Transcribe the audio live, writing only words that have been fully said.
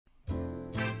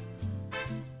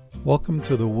Welcome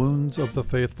to the Wounds of the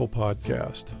Faithful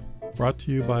podcast, brought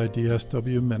to you by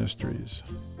DSW Ministries.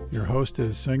 Your host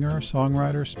is singer,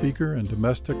 songwriter, speaker, and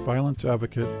domestic violence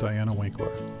advocate Diana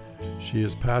Winkler. She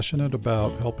is passionate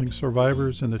about helping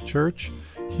survivors in the church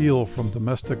heal from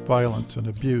domestic violence and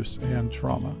abuse and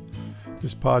trauma.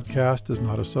 This podcast is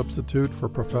not a substitute for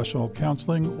professional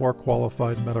counseling or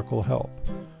qualified medical help.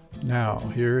 Now,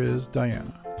 here is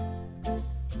Diana.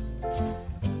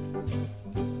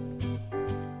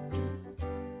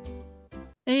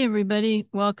 Hey everybody,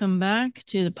 welcome back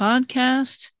to the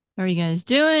podcast. How are you guys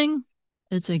doing?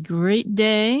 It's a great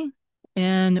day,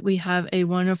 and we have a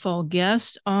wonderful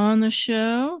guest on the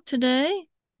show today.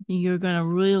 I think you're going to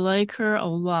really like her a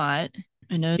lot.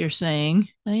 I know you're saying,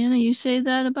 Diana, you say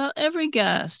that about every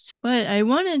guest. But I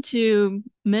wanted to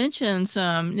mention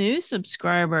some new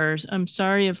subscribers. I'm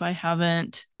sorry if I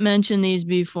haven't mentioned these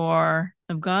before.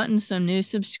 I've gotten some new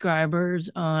subscribers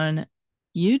on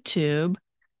YouTube.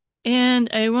 And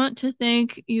I want to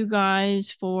thank you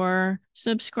guys for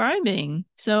subscribing.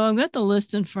 So I've got the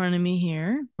list in front of me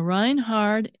here.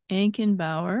 Reinhard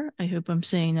Ankenbauer, I hope I'm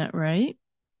saying that right.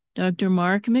 Dr.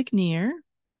 Mark McNear.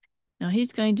 Now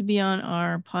he's going to be on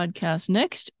our podcast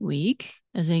next week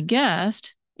as a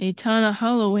guest. Etana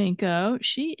Holowenko,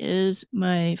 she is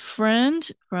my friend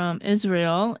from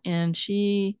Israel, and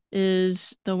she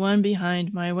is the one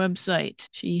behind my website.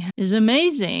 She is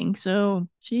amazing. So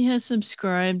she has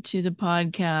subscribed to the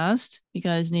podcast. You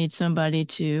guys need somebody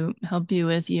to help you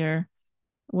with your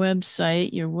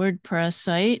website, your WordPress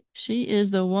site. She is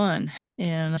the one.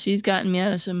 And she's gotten me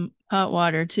out of some hot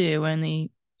water too when the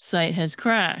site has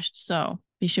crashed. So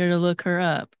be sure to look her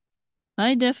up.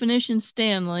 High Definition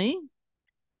Stanley,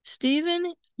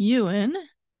 Stephen Ewan,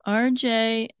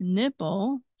 RJ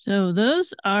Nipple. So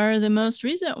those are the most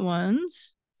recent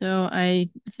ones. So I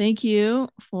thank you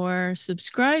for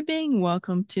subscribing.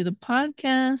 Welcome to the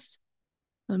podcast.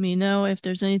 Let me know if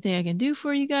there's anything I can do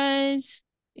for you guys.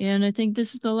 And I think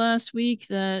this is the last week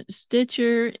that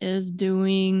Stitcher is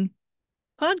doing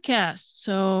podcasts.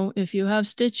 So if you have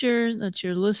Stitcher that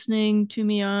you're listening to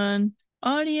me on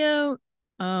audio,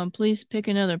 please pick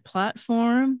another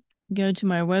platform. Go to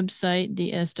my website,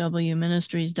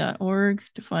 dswministries.org,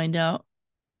 to find out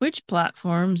which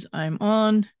platforms I'm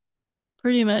on.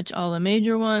 Pretty much all the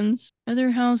major ones.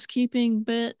 Other housekeeping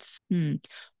bits.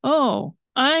 Oh,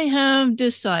 I have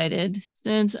decided,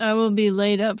 since I will be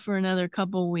laid up for another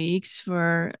couple weeks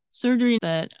for surgery,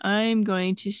 that I'm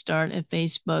going to start a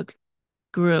Facebook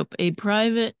group, a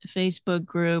private Facebook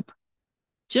group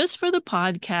just for the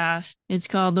podcast. It's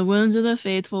called the Wounds of the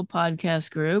Faithful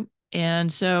Podcast Group.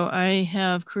 And so I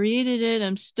have created it.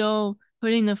 I'm still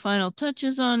putting the final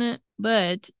touches on it,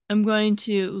 but I'm going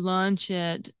to launch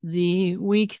it the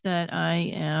week that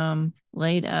I am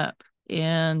laid up.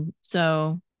 And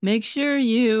so make sure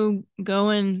you go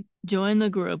and join the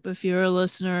group if you're a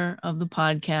listener of the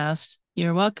podcast.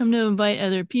 You're welcome to invite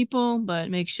other people, but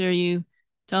make sure you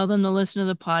tell them to listen to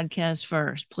the podcast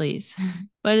first, please.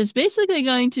 But it's basically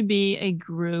going to be a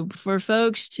group for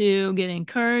folks to get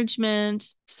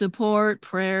encouragement, support,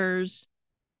 prayers,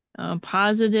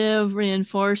 positive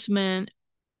reinforcement,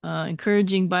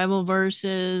 encouraging Bible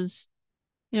verses,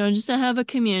 just to have a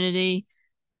community.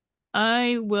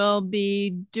 I will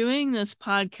be doing this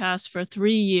podcast for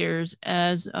 3 years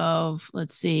as of,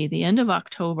 the end of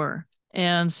October.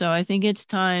 And so I think it's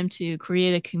time to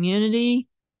create a community.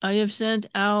 I have sent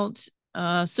out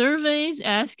surveys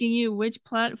asking you which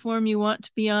platform you want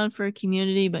to be on for a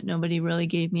community, but nobody really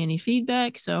gave me any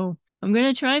feedback. So I'm going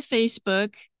to try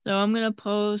Facebook. So I'm going to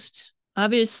post,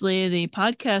 obviously, the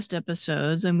podcast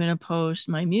episodes. I'm going to post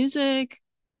my music.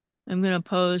 I'm going to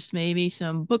post maybe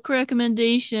some book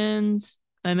recommendations.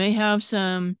 I may have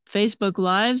some Facebook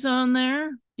Lives on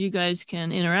there. You guys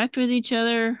can interact with each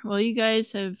other. Well, you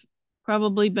guys have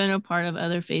probably been a part of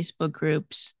other Facebook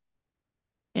groups.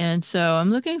 And so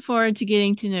I'm looking forward to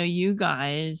getting to know you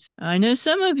guys. I know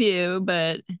some of you,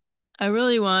 but I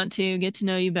really want to get to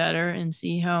know you better and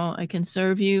see how I can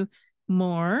serve you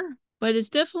more. But it's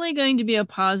definitely going to be a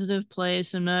positive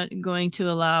place. I'm not going to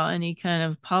allow any kind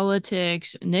of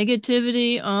politics,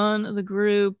 negativity on the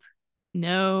group.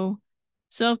 No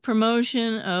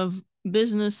self-promotion of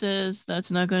businesses.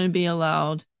 That's not going to be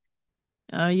allowed.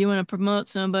 You want to promote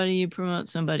somebody, you promote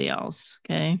somebody else,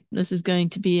 okay? This is going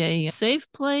to be a safe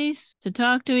place to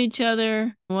talk to each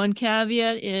other. One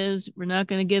caveat is we're not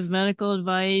going to give medical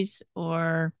advice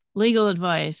or legal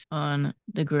advice on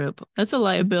the group. That's a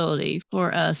liability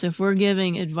for us if we're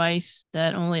giving advice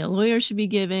that only a lawyer should be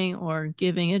giving, or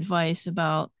giving advice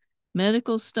about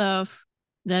medical stuff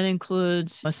that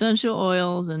includes essential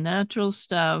oils and natural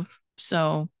stuff.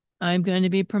 So I'm going to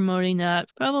be promoting that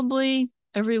probably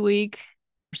every week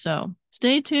or so.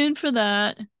 Stay tuned for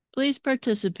that. Please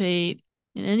participate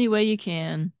in any way you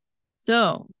can.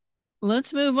 So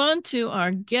let's move on to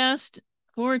our guest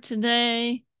for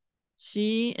today.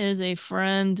 She is a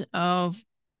friend of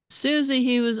Susie.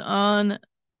 He was on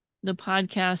the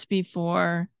podcast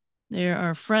before. They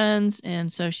are friends,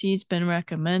 and so she's been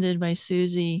recommended by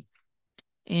Susie.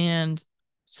 And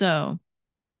so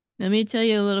let me tell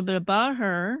you a little bit about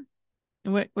her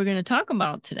and what we're going to talk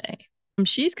about today.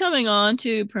 She's coming on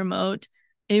to promote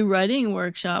a writing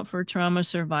workshop for trauma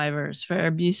survivors, for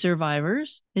abuse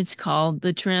survivors. It's called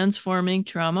the Transforming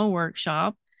Trauma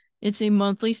Workshop. It's a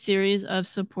monthly series of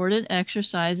supported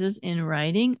exercises in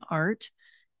writing, art,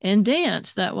 and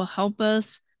dance that will help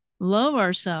us love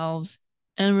ourselves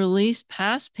and release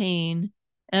past pain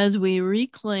as we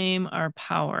reclaim our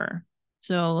power.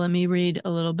 So let me read a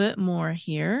little bit more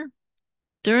here.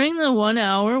 During the 1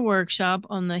 hour workshop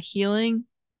on the healing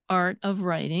art of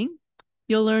writing,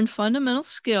 you'll learn fundamental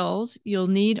skills you'll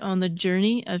need on the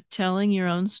journey of telling your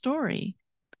own story.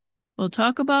 We'll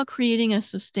talk about creating a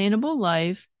sustainable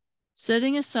life,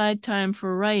 setting aside time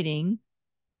for writing,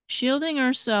 shielding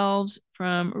ourselves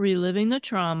from reliving the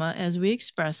trauma as we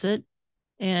express it,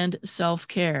 and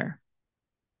self-care.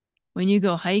 When you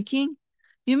go hiking,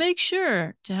 you make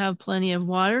sure to have plenty of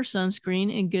water,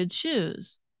 sunscreen, and good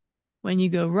shoes. When you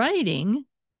go writing,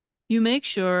 you make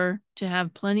sure to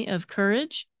have plenty of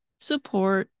courage,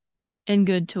 support, and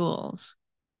good tools.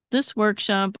 This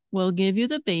workshop will give you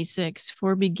the basics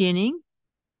for beginning,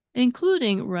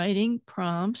 including writing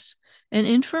prompts and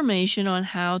information on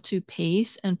how to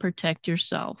pace and protect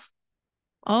yourself.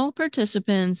 All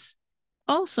participants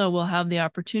also will have the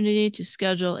opportunity to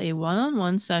schedule a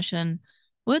one-on-one session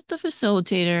with the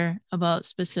facilitator about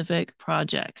specific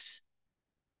projects.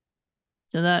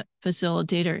 So that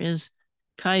facilitator is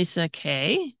Kiesa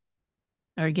K,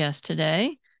 our guest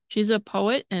today. She's a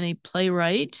poet and a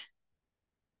playwright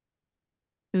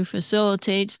who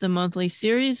facilitates the monthly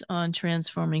series on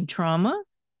transforming trauma.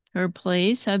 Her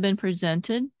plays have been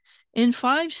presented in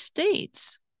 5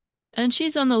 states, and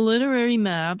she's on the literary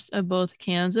maps of both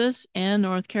Kansas and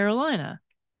North Carolina.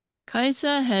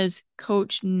 Kiesa has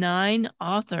coached 9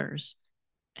 authors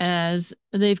as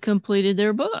they've completed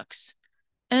their books.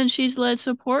 And she's led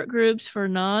support groups for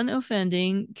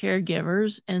non-offending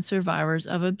caregivers and survivors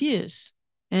of abuse.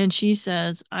 And she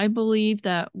says, I believe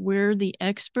that we're the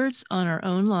experts on our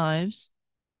own lives,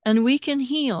 and we can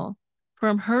heal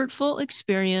from hurtful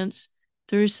experience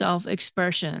through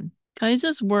self-expression.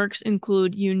 Kaisa's works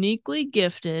include Uniquely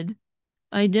Gifted,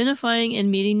 identifying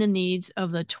and meeting the needs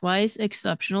of the twice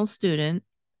exceptional student,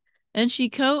 and she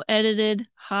co-edited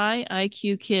High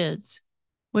IQ Kids,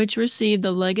 which received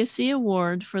the Legacy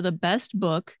Award for the best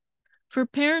book for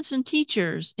parents and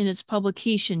teachers in its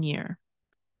publication year.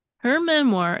 Her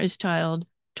memoir is titled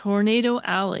Tornado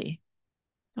Alley.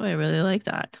 Oh, I really like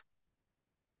that.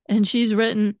 And she's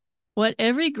written What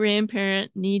Every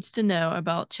Grandparent Needs to Know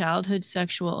About Childhood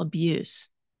Sexual Abuse.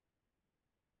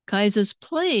 Kaisa's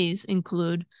plays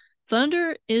include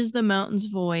Thunder is the Mountain's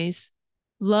Voice,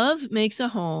 Love Makes a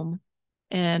Home,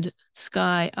 and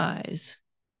Sky Eyes.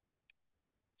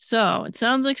 So it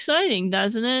sounds exciting,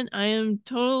 doesn't it? I am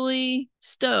totally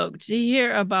stoked to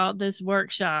hear about this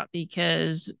workshop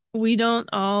because we don't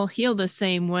all heal the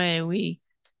same way.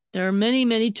 There are many,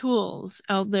 many tools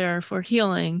out there for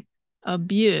healing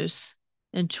abuse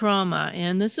and trauma,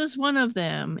 and this is one of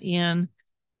them. And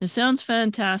it sounds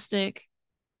fantastic.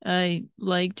 I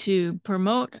like to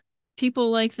promote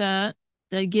people like that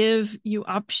give you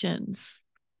options.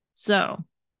 So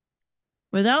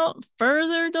without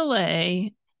further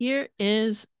delay, here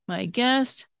is my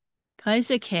guest,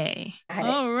 Kiesa K.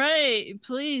 All right,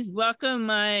 please welcome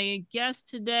my guest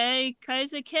today,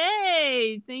 Kiesa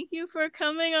K. Thank you for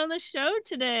coming on the show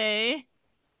today.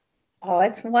 Oh,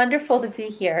 it's wonderful to be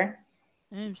here.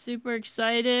 I'm super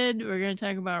excited. We're going to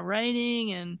talk about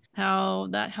writing and how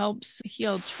that helps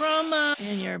heal trauma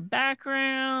and your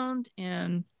background.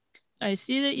 And I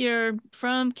see that you're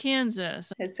from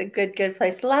Kansas. It's a good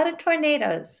place. A lot of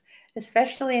tornadoes,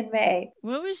 especially in May.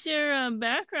 What was your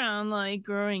background like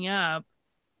growing up?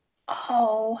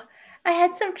 Oh, I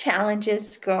had some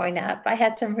challenges growing up. I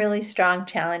had some really strong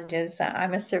challenges.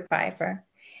 I'm a survivor.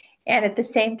 And at the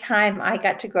same time, I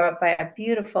got to grow up by a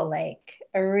beautiful lake,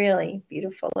 a really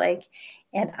beautiful lake.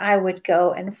 And I would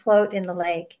go and float in the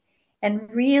lake and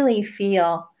really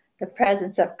feel the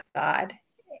presence of God.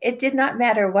 It did not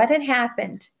matter what had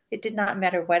happened. It did not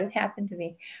matter what had happened to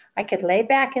me. I could lay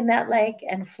back in that lake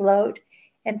and float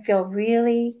and feel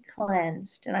really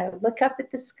cleansed. And I would look up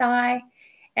at the sky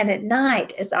And at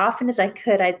night, as often as I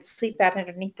could, I'd sleep out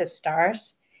underneath the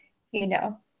stars, you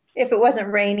know, if it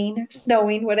wasn't raining or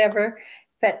snowing, whatever.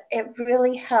 But it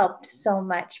really helped so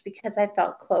much because I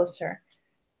felt closer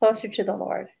to the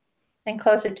Lord and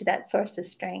closer to that source of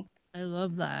strength. I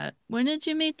love that. When did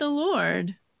you meet the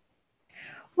Lord?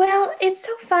 Well, it's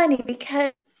so funny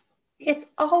because it's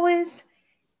always,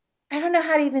 I don't know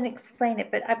how to even explain it,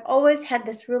 but I've always had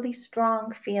this really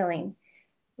strong feeling,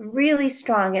 really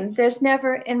strong. And there's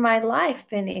never in my life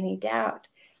been any doubt.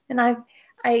 And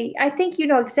I think you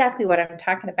know exactly what I'm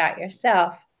talking about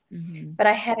yourself. Mm-hmm. But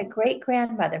I had a great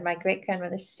grandmother, my great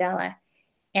grandmother Stella,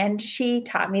 and she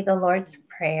taught me the Lord's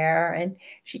Prayer and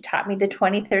she taught me the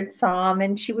 23rd Psalm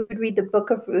and she would read the book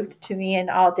of Ruth to me and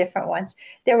all different ones.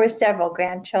 There were several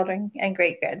grandchildren and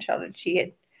great grandchildren she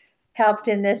had helped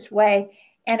in this way.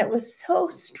 And it was so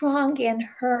strong in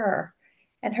her,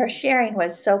 and her sharing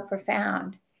was so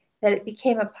profound that it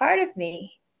became a part of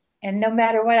me. And no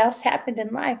matter what else happened in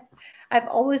life, I've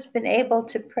always been able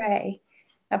to pray.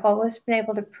 I've always been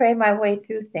able to pray my way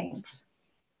through things.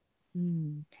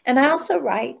 Mm, And I also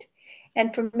write.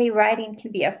 And for me, writing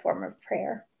can be a form of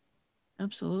prayer.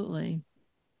 absolutely.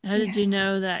 How did Yeah. you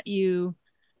know that you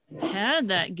had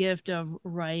that gift of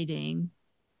writing?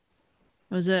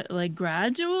 Was it like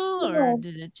gradual or Oh,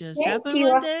 did it just thank happen you.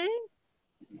 one day?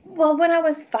 Well, when I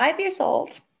was 5 years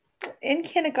old in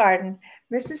kindergarten,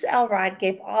 Mrs. Elrod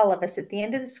gave all of us, at the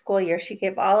end of the school year, she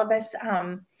gave all of us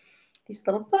these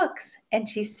little books. And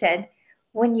she said,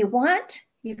 when you want,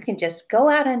 you can just go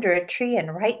out under a tree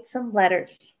and write some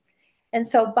letters. And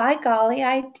so, by golly,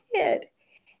 I did.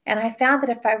 And I found that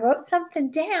if I wrote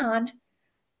something down,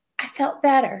 I felt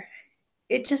better.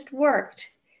 It just worked.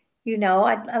 You know,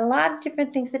 a lot of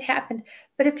different things that happened.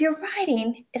 But if you're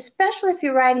writing, especially if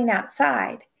you're writing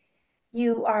outside,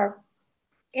 you are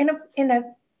in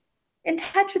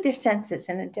touch with your senses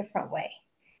in a different way.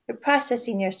 You're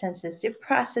processing your senses. You're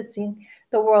processing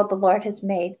the world the Lord has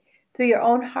made through your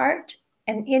own heart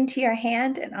and into your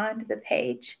hand and onto the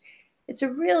page. It's a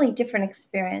really different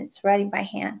experience writing by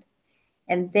hand.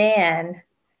 And then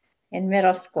in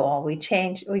middle school, we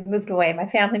moved away. My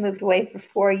family moved away for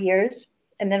 4 years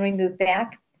and then we moved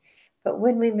back. But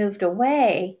when we moved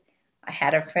away, I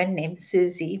had a friend named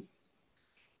Susie,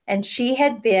 and she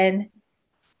had been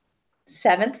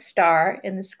seventh star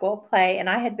in the school play, and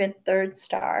I had been third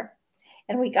star.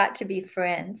 And we got to be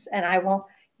friends. And I will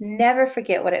never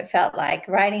forget what it felt like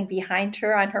riding behind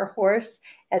her on her horse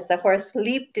as the horse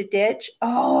leaped a ditch.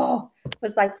 Oh, it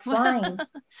was like flying.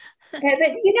 But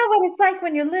you know what it's like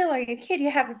when you're little or you're a kid,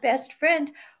 you have a best friend.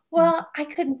 Well, I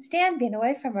couldn't stand being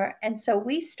away from her. And so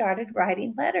we started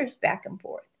writing letters back and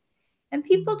forth. And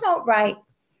people they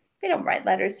don't write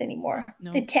letters anymore.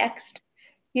 They Nope. text.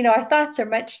 You know, our thoughts are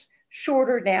much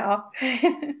shorter now.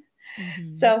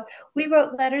 Mm-hmm. So we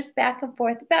wrote letters back and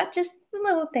forth about just the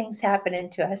little things happening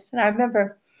to us. And I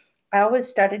remember I always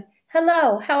started,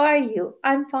 hello, how are you?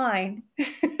 I'm fine.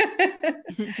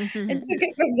 And took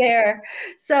it from there.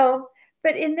 So,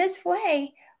 but in this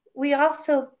way, we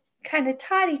also kind of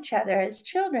taught each other as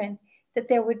children that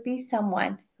there would be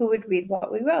someone who would read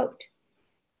what we wrote.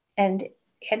 And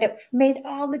and it made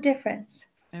all the difference.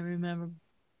 I remember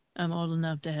I'm old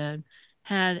enough to have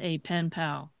had a pen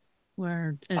pal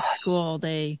where at school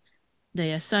they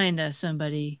assigned us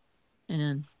somebody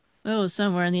and it was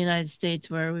somewhere in the United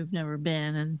States where we've never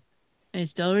been and I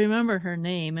still remember her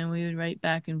name and we would write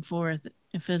back and forth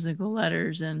in physical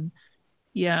letters and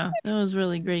yeah, that was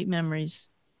really great memories.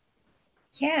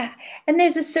 Yeah. And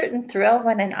there's a certain thrill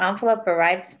when an envelope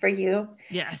arrives for you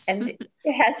Yes. and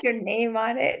it has your name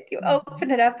on it. You Mhm.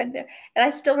 open it up and I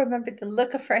still remember the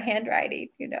look of her handwriting,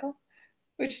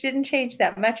 which didn't change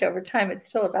that much over time. It's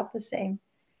still about the same.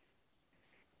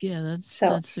 Yeah, that's So,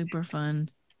 that's super fun.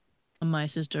 My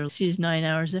sister, she's 9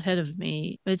 hours ahead of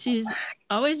me, but she's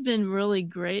always been really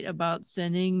great about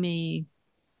sending me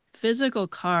physical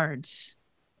cards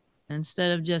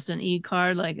instead of just an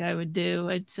e-card like I would do.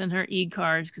 I'd send her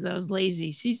e-cards because I was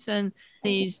lazy. She sent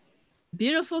these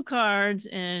beautiful cards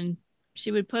and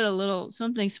she would put a little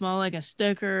something small like a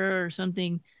sticker or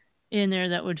something in there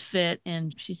that would fit.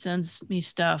 And she sends me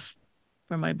stuff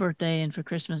for my birthday and for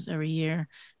Christmas every year.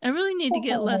 I really need to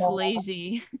get less oh.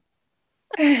 lazy.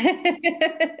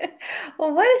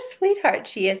 Well, what a sweetheart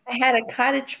she is. I had a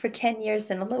cottage for 10 years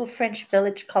in a little French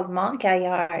village called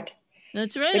Montgaillard,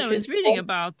 That's right. I which was is reading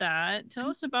about that. Tell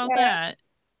us about yeah, that.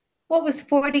 what was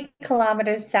 40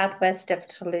 kilometers southwest of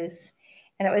Toulouse.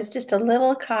 And it was just a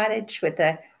little cottage with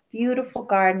a beautiful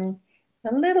garden,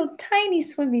 a little tiny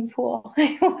swimming pool.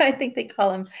 I think they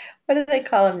call them, what do they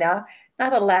call them now?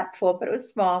 Not a lap pool, but it was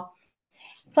small.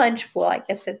 Plunge pool, I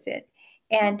guess that's it.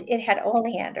 and it had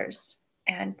oleanders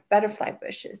and butterfly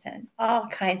bushes and all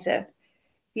kinds of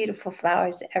beautiful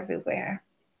flowers everywhere.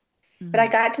 But I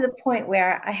Mm-hmm. got to the point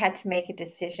where I had to make a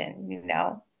decision,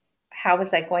 how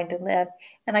was I going to live?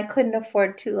 And I couldn't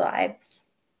afford two lives.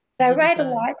 But I To write a decide.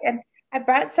 lot, and I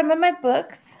brought some of my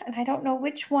books, and I don't know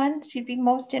which ones you'd be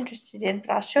most interested in,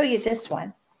 but I'll show you this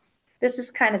one. This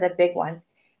is kind of the big one,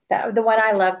 the one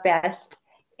I love best,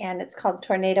 and it's called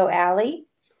Tornado Alley,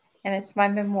 and it's my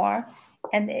memoir,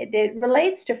 and it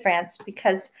relates to France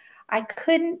because I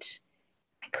couldn't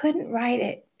write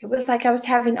it. It was like I was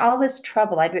having all this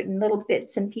trouble. I'd written little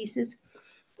bits and pieces,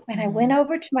 and I Mm-hmm. went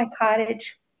over to my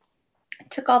cottage,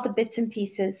 took all the bits and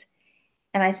pieces,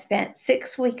 and I spent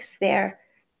 6 weeks there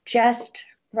just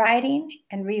writing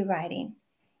and rewriting.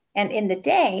 And in the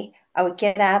day, I would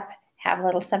get up, have a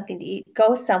little something to eat,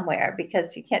 go somewhere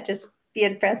because you can't just be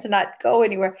in France and not go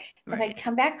anywhere. And I'd Right.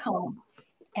 come back home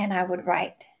and I would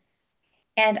write.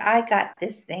 And I got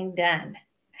this thing done.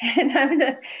 And I'm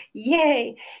the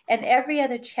yay. And every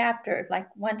other chapter, like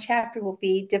one chapter will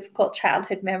be difficult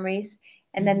childhood memories,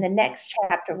 and then Mm-hmm. the next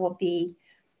chapter will be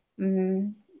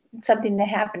mm, something that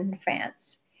happened in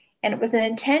France. And it was an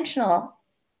intentional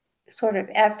sort of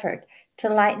effort to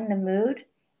lighten the mood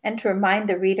and to remind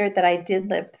the reader that I did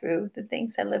live through the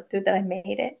things I lived through, that I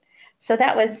made it. So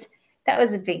that was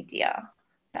a big deal.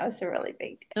 That was a really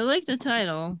big I deal. like the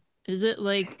title. Is it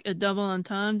like a double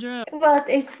entendre? Well,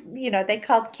 it's they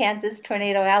called Kansas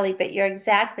Tornado Alley, but you're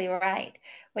exactly right.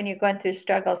 When you're going through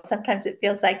struggles, sometimes it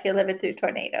feels like you're living through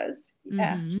tornadoes.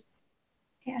 Yeah, Mm-hmm.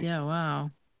 yeah. Yeah,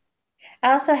 wow.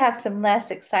 I also have some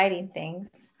less exciting things.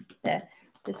 The,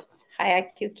 this high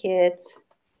IQ kids.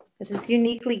 This is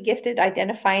uniquely gifted,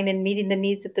 identifying and meeting the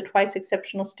needs of the twice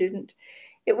exceptional student.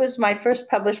 It was my first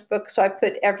published book, so I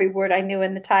put every word I knew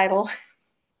in the title.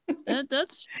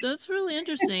 That's really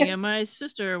interesting. And my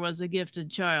sister was a gifted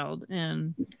child,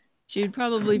 and she'd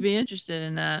probably be interested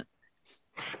in that.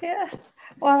 Yeah.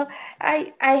 Well,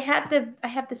 I have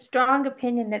the strong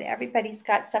opinion that everybody's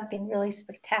got something really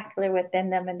spectacular within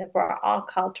them, and that we're all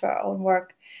called to our own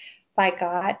work by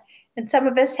God. And some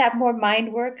of us have more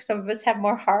mind work, some of us have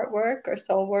more heart work or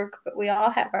soul work, but we all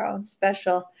have our own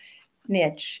special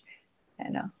niche. I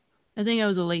know. I think I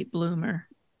was a late bloomer.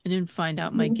 I didn't find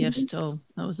out my gifts Mhm. till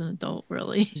I was an adult,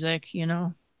 really. Music,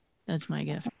 that's my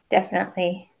gift.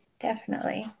 Definitely,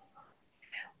 definitely.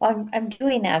 Well, I'm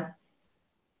doing a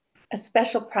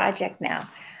special project now.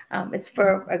 It's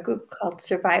for a group called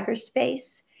Survivor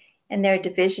Space, and they're a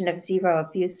division of Zero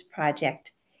Abuse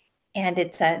Project. And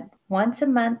it's a once a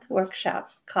month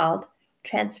workshop called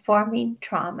Transforming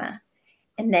Trauma.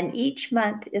 And then each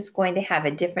month is going to have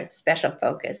a different special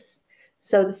focus.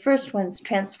 So the first one's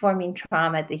Transforming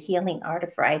Trauma, the Healing Art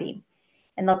of Writing.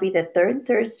 And they'll be the third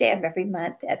Thursday of every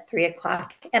month at 3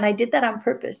 o'clock. And I did that on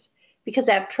purpose because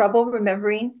I have trouble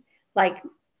remembering like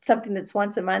something that's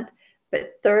once a month,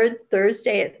 but third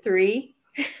Thursday at 3.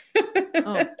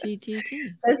 Oh,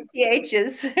 TTT. Those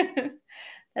THs.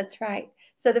 That's right.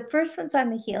 So the first one's on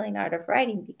the healing art of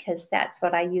writing because that's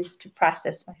what I use to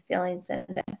process my feelings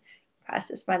and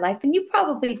process my life. And you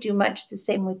probably do much the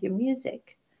same with your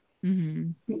music,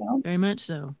 Mm-hmm. you know, Very much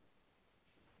so.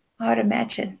 I would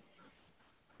imagine.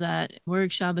 That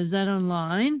workshop, is that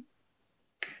online?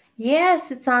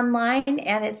 Yes, it's online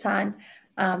and it's on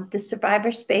the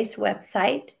Survivor Space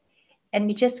website. And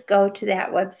you just go to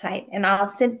that website and I'll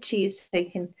send it to you so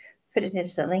you can put it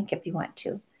as a link if you want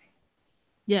to.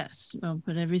 Yes, I'll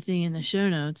put everything in the show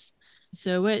notes.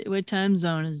 So what time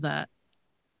zone is that?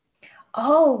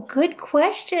 Oh, good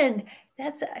question.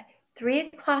 That's 3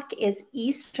 o'clock is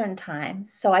Eastern time.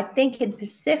 So I think in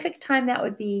Pacific time that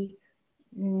would be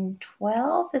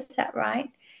 12. Is that right?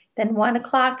 Then 1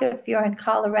 o'clock if you're in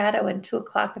Colorado and 2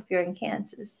 o'clock if you're in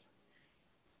Kansas.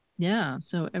 Yeah,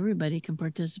 so everybody can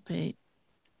participate.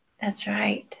 That's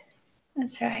right.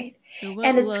 That's right. So what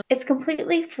And it's will it's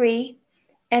completely free.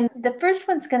 And the first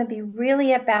one's going to be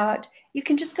really about, you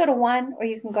can just go to one or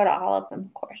you can go to all of them,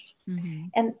 of course. mm-hmm.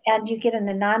 And you get an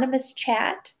anonymous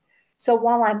chat. So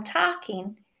while I'm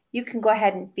talking, you can go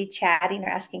ahead and be chatting or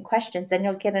asking questions, and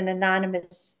you'll get an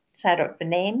anonymous set of a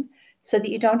name so that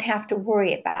you don't have to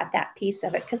worry about that piece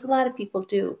of it. Because a lot of people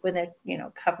do when they're,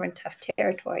 covering tough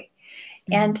territory.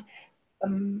 Mm-hmm. And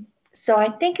um, so I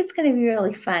think it's going to be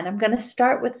really fun. I'm going to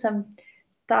start with some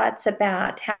thoughts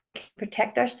about how we can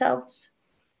protect ourselves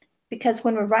because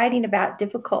when we're writing about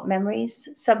difficult memories,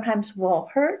 sometimes we'll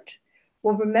hurt,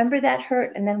 we'll remember that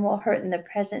hurt, and then we'll hurt in the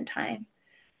present time.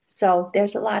 So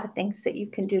there's a lot of things that you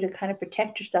can do to kind of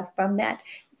protect yourself from that.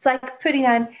 It's like putting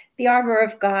on the armor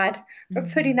of God or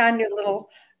Mm-hmm. putting on your little,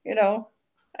 you know,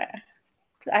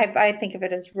 I think of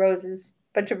it as roses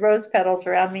bunch of rose petals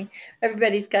around me.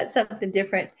 Everybody's got something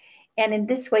different. And in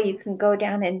this way, you can go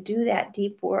down and do that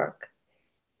deep work.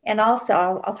 And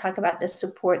also, I'll talk about the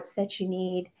supports that you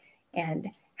need and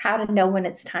how to know when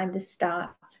it's time to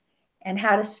stop and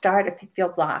how to start if you feel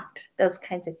blocked, those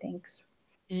kinds of things.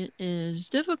 It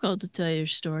is difficult to tell your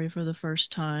story for the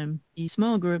first time. The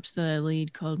small groups that I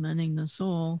lead called Mending the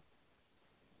Soul,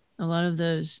 a lot of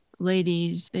those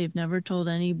ladies, they've never told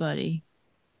anybody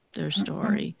their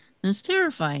story. And it's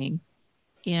terrifying.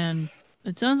 And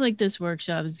it sounds like this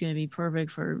workshop is going to be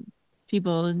perfect for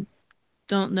people who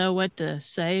don't know what to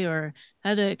say or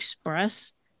how to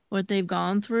express what they've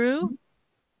gone through,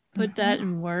 put that Mm-hmm.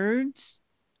 in words.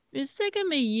 It's taken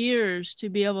me years to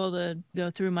be able to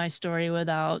go through my story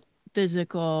without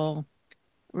physical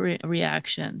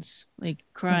reactions like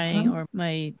crying Mm-hmm. or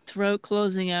my throat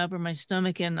closing up or my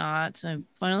stomach in knots. I've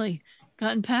finally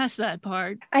gotten past that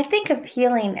part. I think of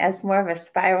healing as more of a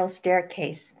spiral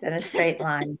staircase than a straight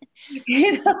line.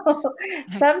 You know,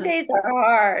 some Excellent. days are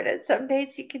hard and some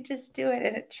days you can just do it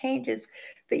and it changes,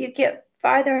 but you get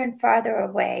farther and farther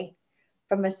away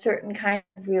from a certain kind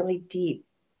of really deep,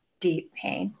 deep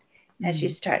pain as you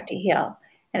Mm. start to heal.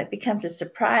 And it becomes a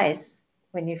surprise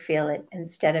when you feel it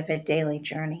instead of a daily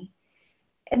journey.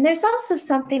 And there's also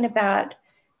something about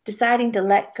deciding to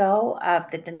let go of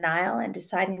the denial and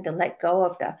deciding to let go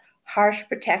of the harsh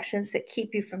protections that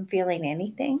keep you from feeling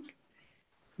anything.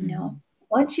 You know, Mm-hmm.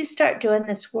 once you start doing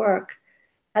this work,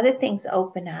 other things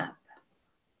open up.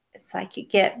 It's like you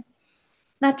get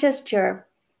not just your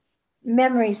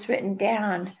memories written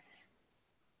down,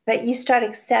 but you start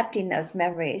accepting those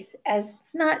memories as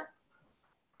not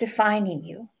defining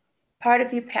you, part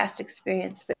of your past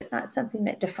experience, but not something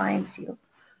that defines you,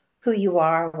 who you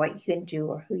are, what you can do,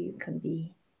 or who you can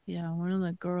be. Yeah, one of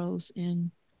the girls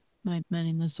in my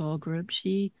Mending the Soul group,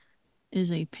 she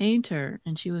is a painter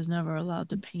and she was never allowed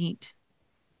to paint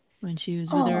when she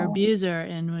was with her Oh, abuser.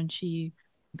 And when she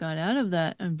got out of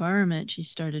that environment, she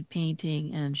started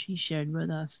painting and she shared with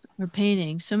us her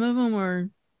paintings. Some of them were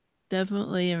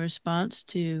definitely a response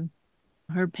to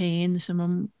her pain. Some of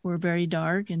them were very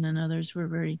dark, and then others were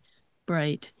very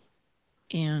bright.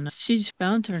 And she's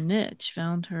found her niche,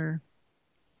 found her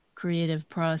creative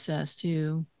process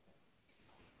to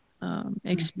mhm.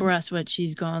 express what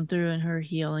she's gone through in her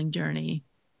healing journey.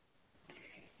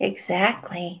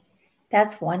 Exactly.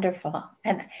 That's wonderful.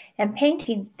 And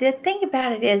painting, the thing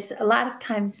about it is a lot of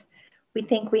times we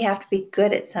think we have to be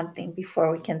good at something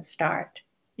before we can start.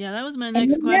 Yeah, that was my And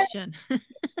next when question.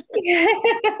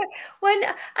 when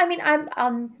I mean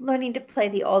I'm learning to play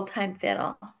the old time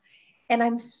fiddle. And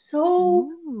I'm so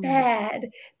Ooh. bad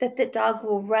that the dog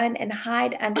will run and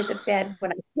hide under the bed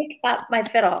when I pick up my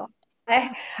fiddle.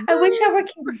 I wish I were Boo!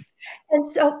 kidding. And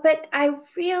so, but I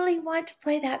really want to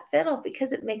play that fiddle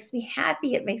because it makes me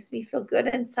happy. It makes me feel good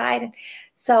inside. And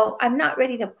so I'm not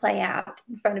ready to play out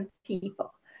in front of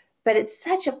people, but it's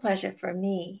such a pleasure for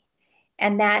me.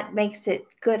 And that makes it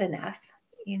good enough,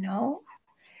 you know?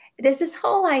 There's this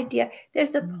whole idea.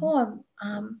 There's a Mm, poem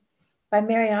by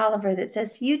Mary Oliver that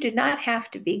says, "You do not have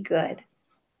to be good."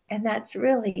 And that's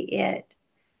really it.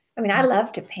 I mean, I mm.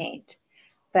 love to paint,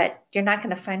 but you're not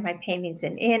going to find my paintings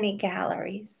in any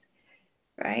galleries,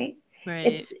 right?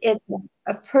 Right. It's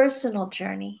a personal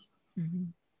journey,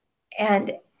 Mhm.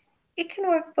 and it can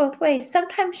work both ways.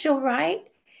 Sometimes you'll write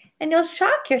and you'll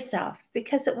shock yourself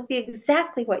because it will be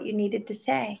exactly what you needed to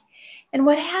say. And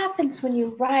what happens when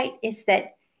you write is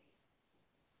that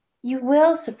you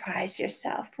will surprise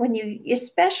yourself when you,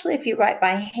 especially if you write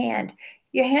by hand,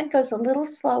 your hand goes a little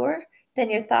slower than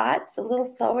your thoughts, a little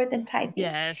slower than typing.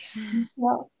 Yes.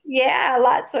 Well, yeah, a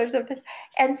lot sorts of,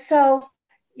 and so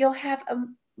you'll have a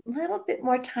little bit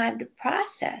more time to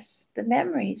process the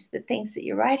memories, the things that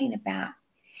you're writing about,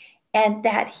 and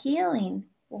that healing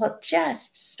will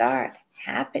just start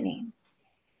happening.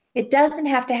 It doesn't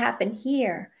have to happen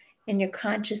here in your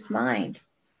conscious mind.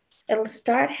 It'll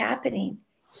start happening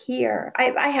here.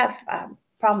 I have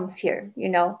problems here, you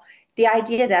know. The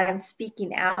idea that I'm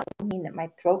speaking out would mean that my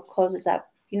throat closes up.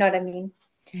 You know what I mean?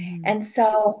 Mhm. And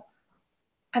so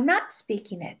I'm not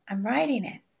speaking it, I'm writing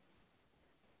it.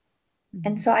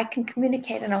 And Mhm. so I can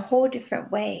communicate in a whole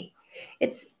different way.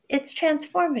 It's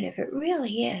transformative. It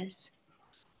really is.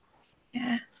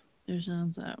 Yeah. It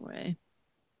sounds that way.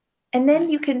 And then Right.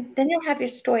 you'll have your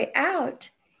story out.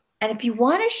 And if you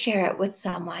want to share it with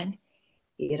someone,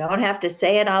 you don't have to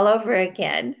say it all over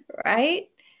again, right?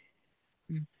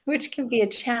 Mm. Which can be a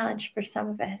challenge for some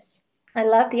of us. I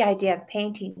love the idea of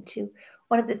painting too.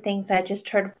 One of the things I just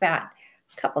heard about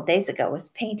a couple of days ago was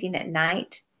painting at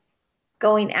night,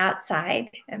 going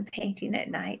outside and painting at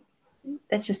night.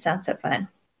 That just sounds so fun.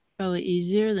 Probably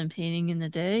easier than painting in the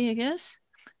day, I guess.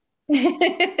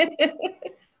 A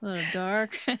lot of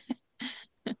dark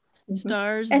Mhm.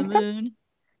 stars, the And moon.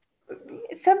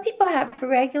 some people have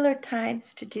regular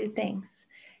times to do things,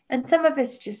 and some of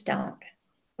us just don't.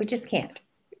 We just can't,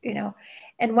 you know.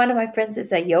 And one of my friends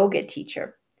is a yoga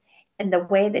teacher, and the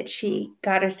way that she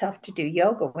got herself to do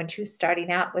yoga when she was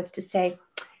starting out was to say,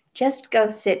 just go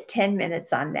sit 10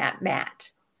 minutes on that mat.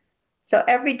 So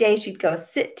every day she'd go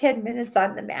sit 10 minutes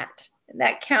on the mat, and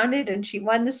that counted, and she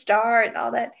won the star and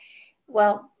all that.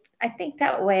 Well, I think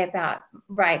that way about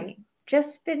writing.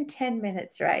 Just spend 10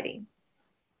 minutes writing.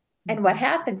 And what Mhm.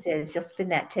 happens is you'll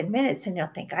spend that 10 minutes and you'll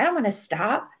think, I don't want to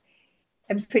stop.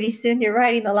 And pretty soon you're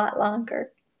writing a lot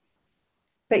longer.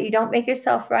 But you don't make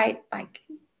yourself write like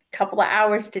a couple of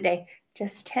hours today,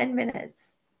 just 10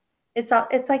 minutes. It's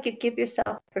like you give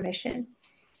yourself permission.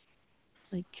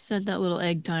 Like set that little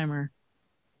egg timer.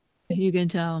 You can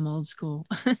tell I'm old school.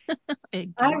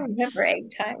 Egg I timer. remember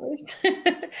egg timers.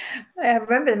 I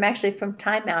remember them actually from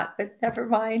timeout, but never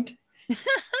mind.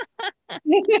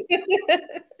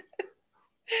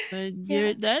 But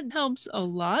Yeah. that helps a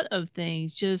lot of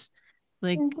things. Just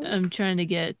like Mhm. I'm trying to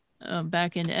get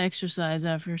back into exercise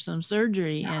after some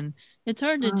surgery, and it's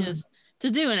hard to Mm. just to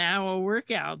do an hour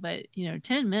workout, but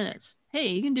 10 minutes. Hey,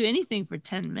 you can do anything for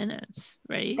 10 minutes,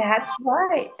 right? That's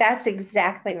right. That's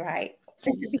exactly right.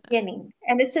 It's a Exactly. beginning,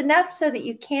 and it's enough so that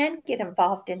you can get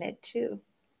involved in it too.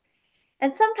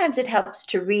 And sometimes it helps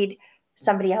to read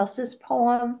somebody else's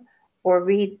poem or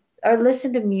read or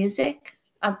listen to music.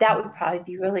 That would probably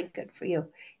be really good for you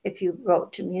if you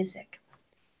wrote to music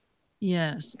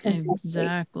Yes, consistently.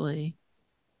 exactly.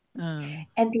 Um,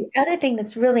 And the other thing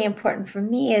that's really important for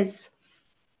me is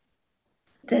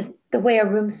the way a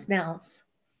room smells.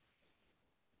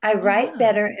 I oh write wow.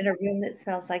 better in a room that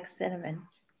smells like cinnamon.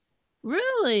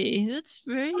 Really? That's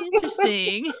very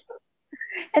interesting.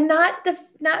 And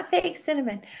not fake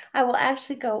cinnamon. I will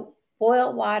actually go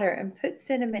boil water and put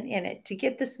cinnamon in it to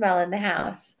get the smell in the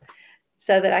house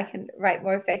so that I can write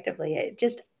more effectively. It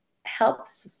just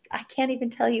helps. I can't even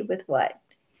tell you with what.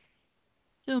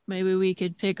 So maybe we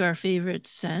could pick our favorite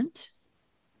scent.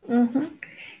 Hmm.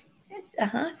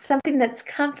 Something that's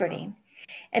comforting.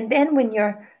 And then when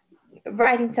you're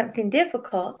writing something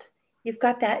difficult, you've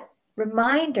got that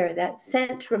reminder, that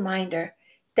scent reminder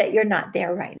that you're not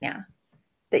there right now,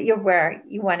 that you're where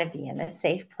you want to be in a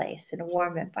safe place, in a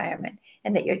warm environment,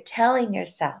 and that you're telling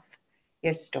yourself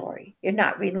your story. You're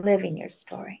not reliving your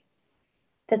story.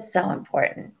 That's so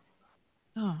important.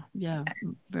 Oh, yeah,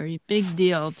 very big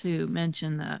deal to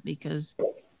mention that because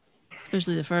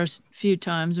especially the first few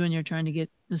times when you're trying to get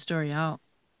the story out,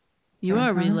 you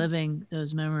are Hmm. reliving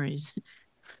those memories.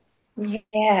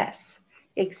 Yes,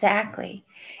 exactly.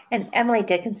 And Emily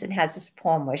Dickinson has this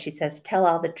poem where she says, tell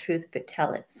all the truth, but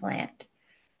tell it slant.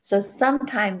 So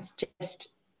sometimes just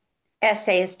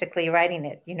essayistically writing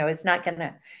it, it's not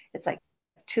gonna, it's like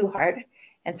too hard.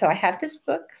 And so I have this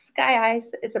book, Sky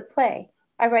Eyes, is a play.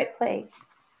 I write plays,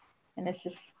 and it's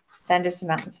just Thunders the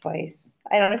Mountain's Voice.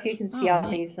 I don't know if you can see Oh, all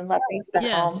neat. these, and Love Makes the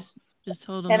Home. Yes, just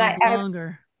hold them And up I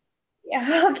longer.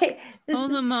 yeah, okay, this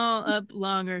Hold is them all up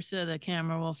longer so the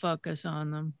camera will focus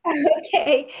on them.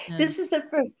 okay. And This is the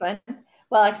first one.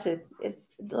 Well, actually, it's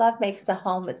Love Makes the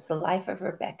Home. It's the life of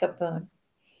Rebecca Boone.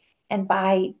 And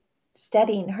by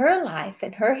studying her life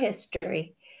and her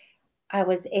history, I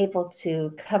was able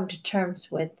to come to terms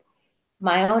with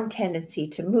my own tendency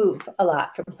to move a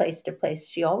lot from place to place.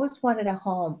 She always wanted a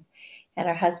home. And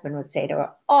her husband would say to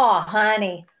her, oh,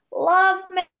 honey, love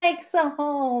makes a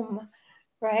home,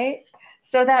 right?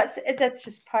 So that's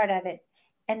just part of it.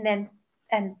 And then,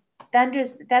 and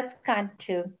Thunders, that's gone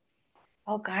to,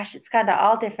 oh gosh, it's gone to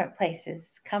all different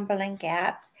places, Cumberland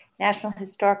Gap, National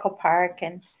Historical Park,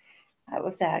 and it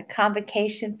was a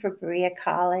convocation for Berea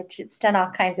College. It's done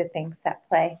all kinds of things, that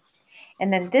play.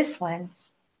 And then this one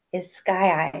is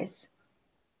Sky Eyes.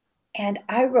 And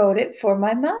I wrote it for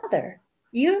my mother.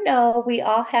 We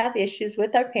all have issues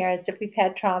with our parents if we've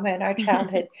had trauma in our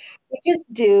childhood. We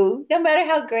just do. No matter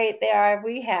how great they are,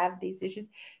 we have these issues.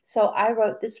 So I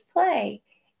wrote this play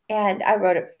and I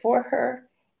wrote it for her.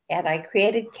 And I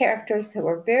created characters who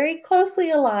were very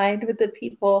closely aligned with the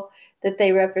people that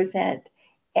they represent.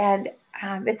 And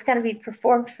it's going to be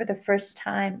performed for the first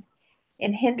time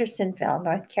in Hendersonville,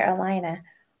 North Carolina,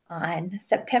 on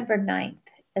September 9th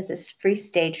as a free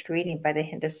staged reading by the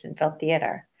Hendersonville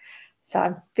Theater. So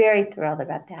I'm very thrilled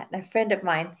about that. And a friend of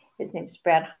mine, his name's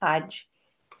Brad Hodge,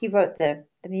 he wrote the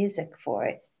music for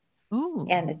it. oh,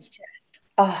 And it's just,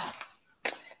 oh,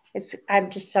 I'm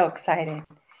just so excited.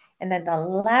 And then the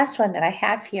last one that I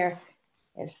have here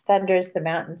is Thunder's the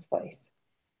Mountain's Voice.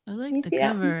 I like You the see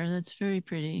that one? cover. That's very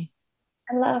pretty.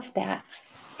 I love that.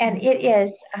 And Mm. it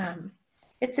is,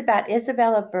 it's about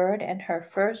Isabella Bird and her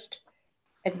first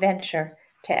adventure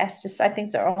to Estes. I think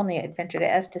it's our only adventure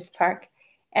to Estes Park.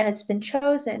 And it's been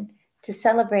chosen to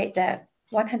celebrate the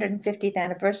 150th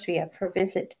anniversary of her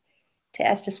visit to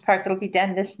Estes Park. It'll be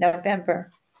done this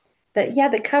November.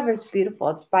 The cover's beautiful.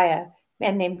 It's by a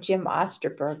man named Jim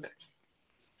Osterberg.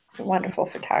 He's a wonderful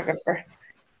photographer.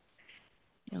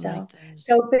 I like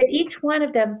So, those. but each one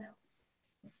of them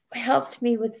helped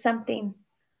me with something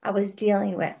I was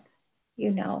dealing with,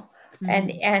 you know,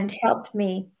 Mm. and helped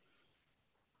me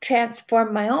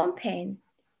transform my own pain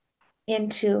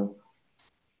into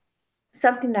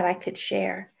something that I could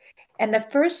share. And the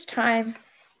first time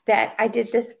that I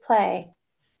did this play,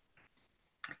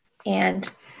 and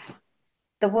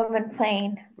the woman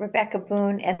playing Rebecca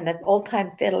Boone and the old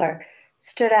time fiddler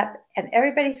stood up, and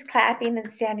everybody's clapping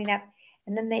and standing up,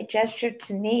 and then they gestured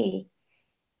to me.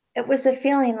 It was a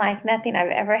feeling like nothing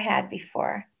I've ever had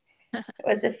before. It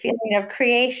was a feeling of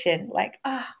creation, like,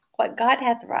 what God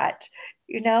hath wrought,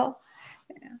 you know?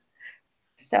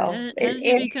 So How did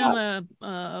you it become helped.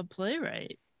 a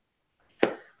playwright?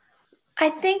 I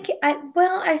think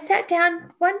I sat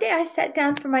down one day. I sat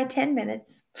down for my 10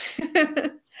 minutes,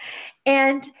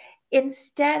 and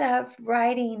instead of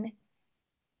writing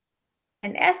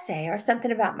an essay or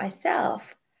something about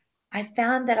myself, I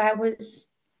found that I was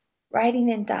writing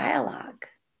in dialogue,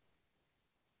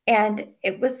 and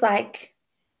it was like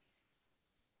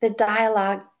the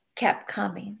dialogue kept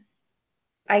coming.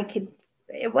 I could.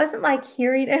 It wasn't like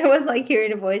hearing. It wasn't like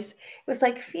hearing a voice. It was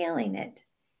like feeling it.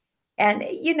 And,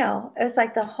 it was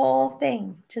like the whole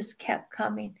thing just kept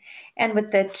coming. And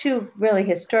with the two really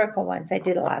historical ones, I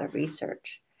did a lot of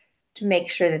research to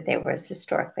make sure that they were as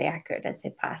historically accurate as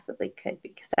they possibly could,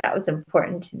 because that was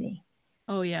important to me.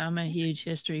 Oh yeah, I'm a huge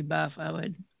history buff.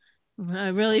 I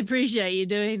really appreciate you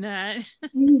doing that.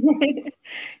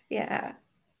 Yeah.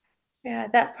 Yeah.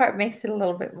 That part makes it a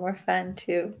little bit more fun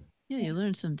too. Yeah, Yeah. you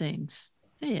learned some things.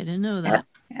 Hey, I didn't know that.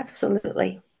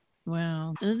 Absolutely.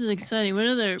 Wow, this is exciting. What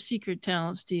other secret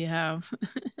talents do you have?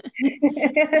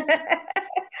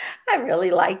 I really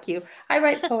like you. I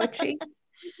write poetry. Do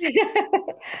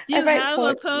I you write have a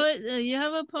poetry. poet? You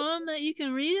have a poem that you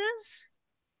can read us?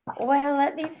 Well,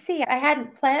 let me see. I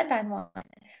hadn't planned on one,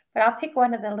 but I'll pick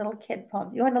one of the little kid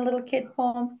poems. You want a little kid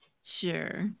poem?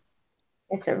 Sure.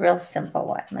 It's a real simple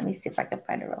one. Let me see if I can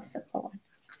find a real simple one.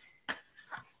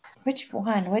 Which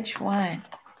one? Which one?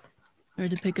 Or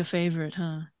to pick a favorite,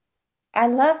 huh? I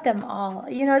love them all.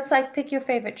 It's like pick your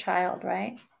favorite child,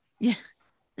 right? Yeah,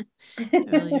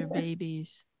 earlier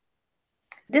babies.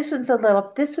 This was a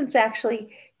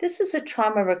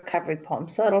trauma recovery poem,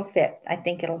 so it'll fit. I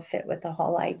think it'll fit with the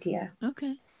whole idea.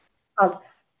 Okay. It's called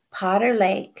Potter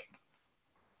Lake.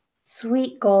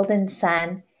 Sweet golden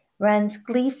sun runs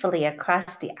gleefully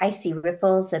across the icy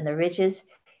ripples and the ridges.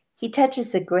 He touches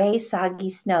the gray, soggy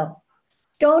snow.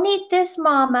 Don't eat this,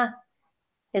 Mama.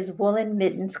 His woolen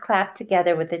mittens clap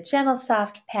together with a gentle,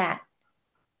 soft pat.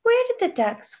 Where did the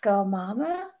ducks go,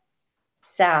 Mama?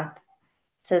 South,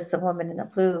 says the woman in the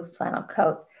blue flannel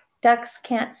coat. Ducks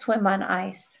can't swim on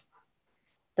ice.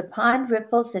 The pond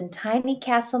ripples in tiny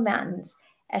castle mountains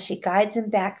as she guides him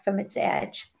back from its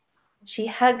edge. She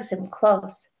hugs him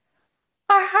close.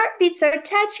 Our heartbeats are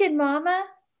touching, Mama.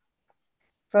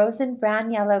 Frozen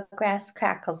brown yellow grass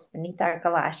crackles beneath our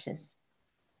galoshes.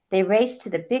 They race to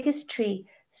the biggest tree,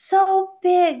 so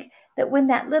big that when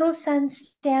that little son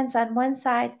stands on one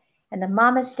side and the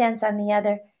mama stands on the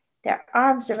other, their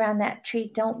arms around that tree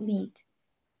don't meet.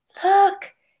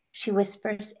 Look, she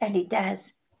whispers, and he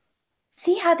does.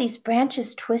 See how these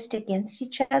branches twist against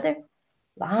each other?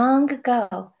 Long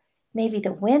ago, maybe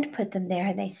the wind put them there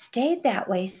and they stayed that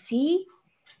way, see?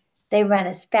 They run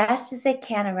as fast as they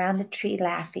can around the tree,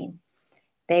 laughing.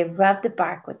 They rub the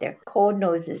bark with their cold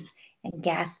noses and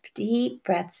gasp deep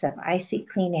breaths of icy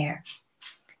clean air.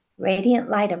 Radiant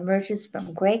light emerges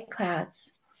from gray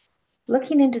clouds.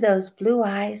 Looking into those blue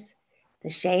eyes, the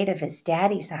shade of his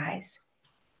daddy's eyes,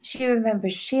 she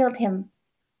remembers shield him,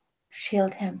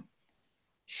 shield him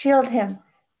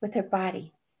with her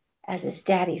body as his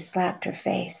daddy slapped her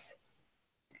face.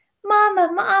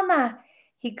 Mama, Mama,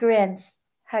 he grins,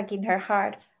 hugging her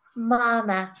hard.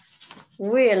 Mama,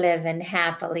 we're living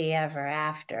happily ever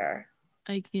after.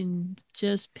 I can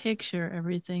just picture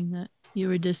everything that you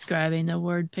were describing, the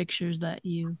word pictures that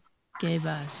you gave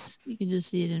us. You can just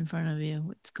see it in front of you,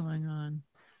 what's going on.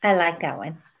 I like that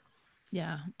one.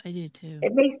 Yeah, I do too.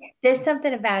 There's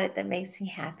something about it that makes me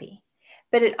happy.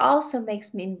 But it also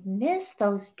makes me miss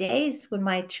those days when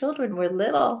my children were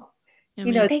little. I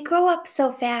mean, They grow up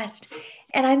so fast.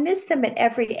 And I miss them at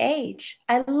every age.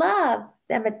 I love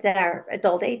them at their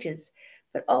adult ages.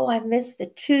 But oh, I miss the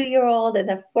 2-year-old and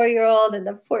the 4-year-old and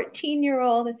the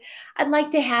 14-year-old. I'd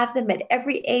like to have them at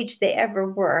every age they ever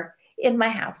were in my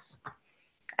house.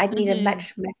 I'd I need a do.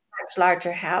 much, much, much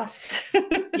larger house.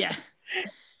 Yeah.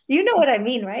 You know what I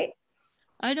mean, right?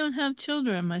 I don't have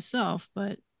children myself,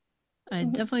 but I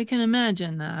Mhm. definitely can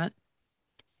imagine that.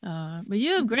 But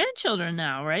you have grandchildren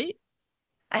now, right?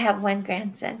 I have one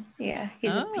grandson. Yeah,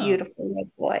 he's a Oh, beautiful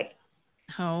little boy.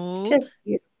 how old? Just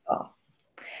beautiful.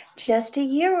 Just a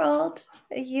year old.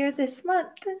 A year this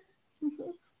month. Mhm.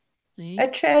 A See?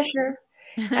 treasure.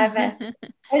 I have a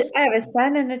I have a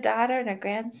son and a daughter and a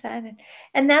grandson,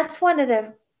 and that's one of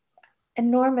the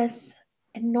enormous,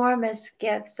 enormous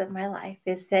gifts of my life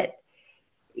is that,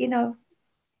 you know,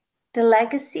 the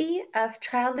legacy of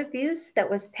child abuse that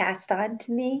was passed on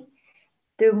to me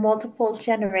through multiple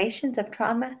generations of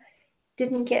trauma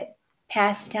didn't get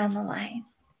passed down the line.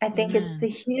 I think it's the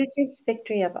Amen. hugest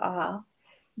victory of all.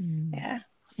 Mm. Yeah.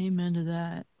 Amen to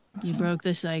that. You broke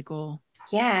the cycle.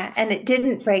 Yeah. And it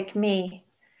didn't break me.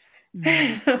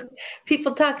 Mm.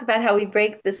 People talk about how we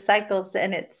break the cycles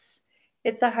and it's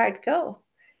a hard go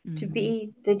to Hmm.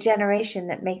 be the generation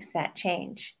that makes that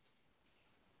change.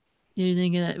 Do you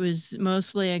think that was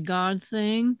mostly a God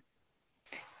thing?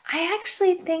 I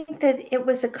actually think that it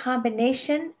was a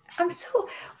combination. What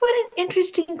an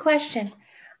interesting question.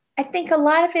 I think a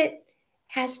lot of it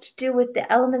has to do with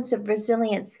the elements of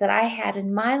resilience that I had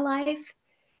in my life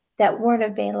that weren't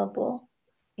available,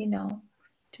 you know,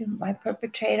 to my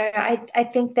perpetrator. I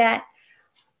think that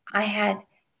I had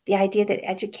the idea that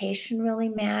education really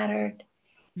mattered,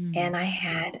 Mm. and I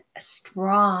had a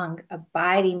strong,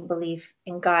 abiding belief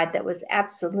in God that was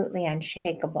absolutely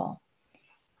unshakable.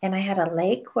 And I had a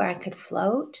lake where I could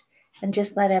float and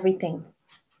just let everything,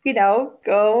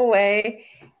 go away.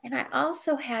 And I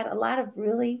also had a lot of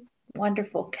really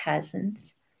wonderful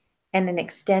cousins and an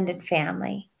extended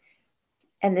family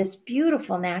and this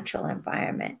beautiful natural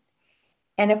environment.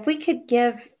 And if we could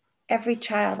give every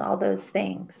child all those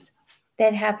things,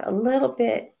 they'd have a little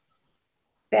bit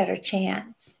better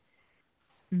chance,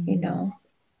 you Hmm. know.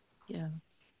 Yeah,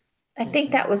 I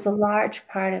think that definitely. was a large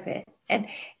part of it.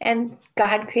 And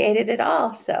God created it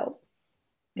all, so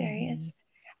there he Hmm. is.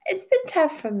 It's been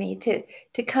tough for me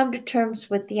to come to terms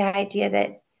with the idea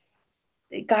that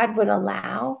God would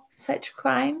allow such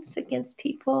crimes against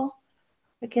people,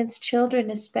 against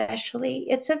children especially.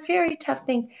 It's a very tough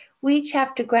thing. We each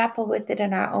have to grapple with it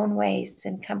in our own ways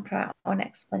and come to our own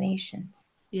explanations.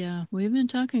 Yeah, we've been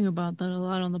talking about that a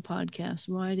lot on the podcast.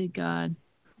 Why did God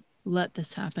let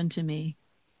this happen to me?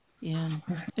 And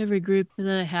every group that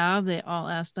I have, they all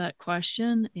ask that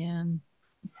question. And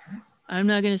I'm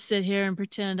not going to sit here and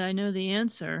pretend I know the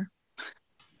answer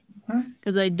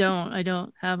because I don't. I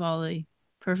don't have all the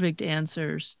perfect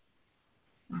answers.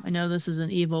 I know this is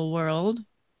an evil world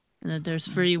and that there's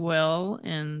free will,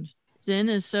 and sin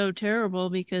is so terrible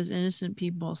because innocent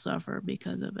people suffer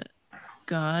because of it.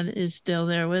 God is still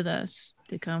there with us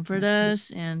to comfort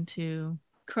us and to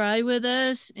cry with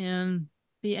us and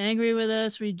be angry with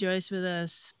us, rejoice with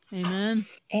us. Amen.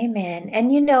 Amen.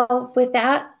 And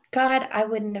without God, I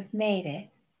wouldn't have made it.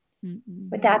 Mm-mm.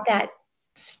 Without that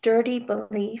sturdy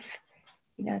belief,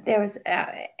 there was,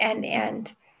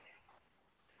 and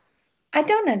I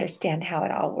don't understand how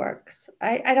it all works.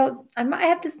 I don't, I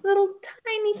have this little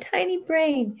tiny, tiny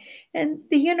brain, and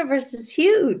the universe is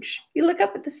huge. You look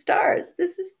up at the stars.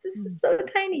 This is so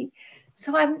tiny.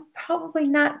 So I'm probably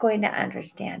not going to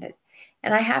understand it.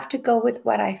 And I have to go with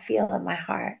what I feel in my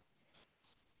heart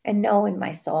and know in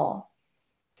my soul.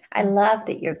 I love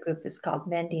that your group is called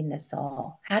Mending the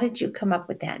Soul. How did you come up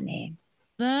with that name?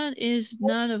 That is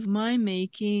not of my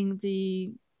making.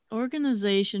 The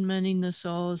organization Mending the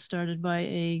Soul is started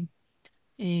by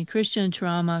a Christian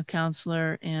trauma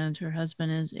counselor, and her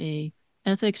husband is a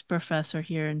ethics professor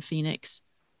here in Phoenix.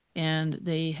 And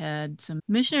they had some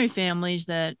missionary families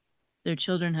that their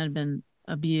children had been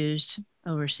abused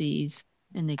overseas,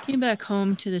 and they came back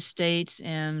home to the States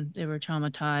and they were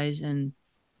traumatized, and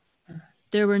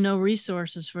there were no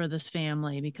resources for this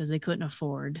family because they couldn't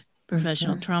afford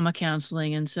professional Mm-hmm. trauma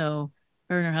counseling. And so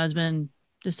her and her husband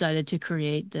decided to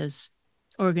create this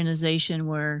organization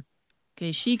where,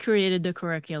 okay, she created the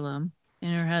curriculum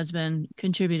and her husband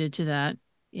contributed to that.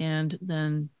 And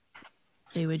then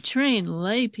they would train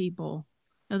lay people,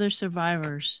 other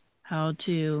survivors, how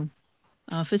to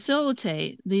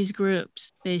facilitate these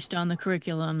groups based on the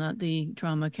curriculum that the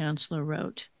trauma counselor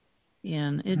wrote.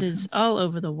 And it is all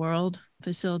over the world,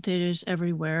 facilitators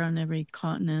everywhere on every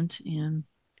continent. And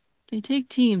they take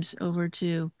teams over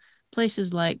to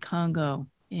places like Congo.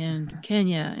 and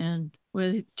Kenya, and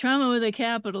with trauma with a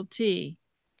capital T.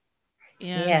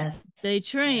 And Yes. they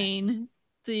train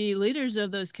the leaders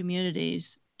of those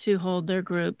communities to hold their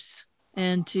groups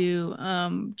and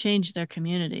to change their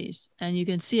communities. And you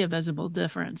can see a visible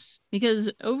difference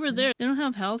because over there, they don't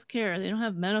have health care, they don't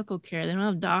have medical care, they don't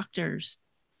have doctors,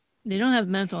 they don't have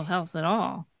mental health at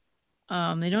all.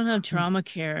 They don't have trauma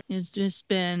care. It's just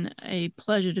been a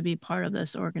pleasure to be part of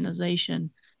this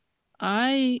organization.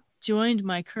 I joined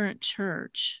my current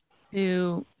church,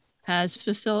 who has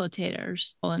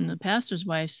facilitators, and the pastor's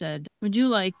wife said, "Would you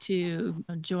like to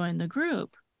join the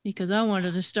group?" Because I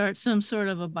wanted to start some sort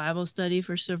of a Bible study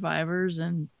for survivors,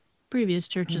 and previous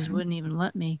churches wouldn't even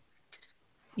let me.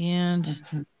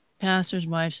 And pastor's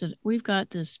wife said, "We've got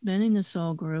this Bending the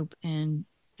Soul group, and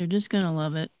they're just going to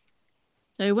love it."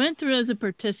 So I went through as a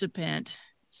participant,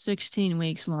 16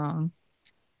 weeks long,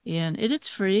 and it's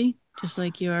free, just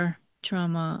like your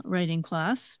trauma writing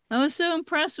class. I was so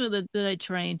impressed with it that I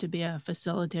trained to be a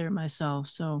facilitator myself.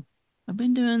 So I've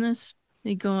been doing this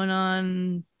going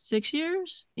on 6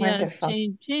 years. Yeah, it's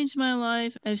Wonderful. changed my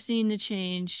life. I've seen the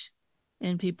change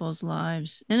in people's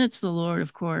lives, and it's the Lord,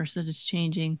 of course, that is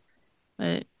changing.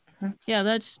 But yeah,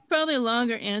 that's probably a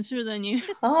longer answer than you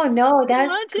Oh, no,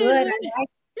 that's good. wanted.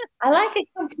 I like a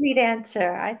complete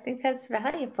answer. I think that's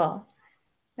valuable.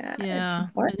 It's Yeah, I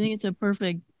important. think it's a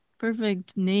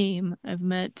perfect name. I've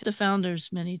met the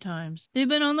founders many times. They've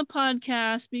been on the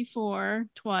podcast before,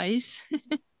 twice.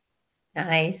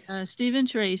 Nice. Stephen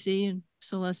Tracy and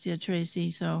Celestia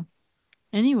Tracy. So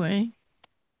anyway,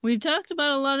 we've talked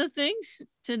about a lot of things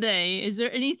today. Is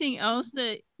there anything else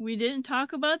that we didn't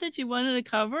talk about that you wanted to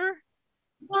cover?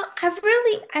 Well,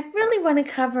 I really want to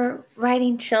cover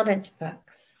writing children's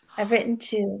books. I've written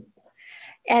two.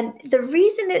 And the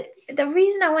reason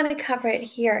I want to cover it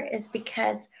here is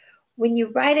because when you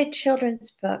write a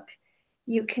children's book,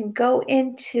 you can go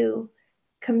into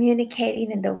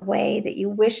communicating in the way that you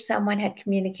wish someone had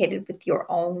communicated with your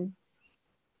own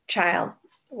child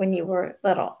when you were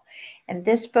little. And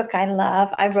this book I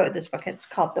love. I wrote this book. It's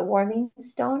called The Warming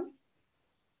Stone,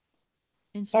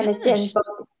 In and it's in Spanish.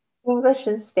 both English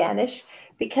and Spanish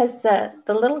because the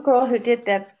little girl who did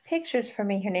the pictures for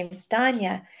me, her name is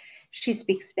Danya, she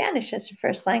speaks Spanish as her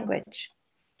first language.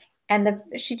 And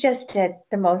she just did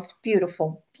the most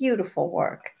beautiful, beautiful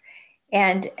work.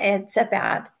 And it's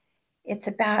about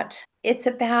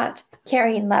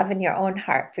carrying love in your own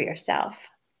heart for yourself.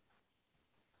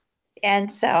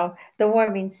 And so the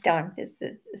warming stone is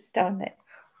the stone that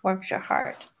warms your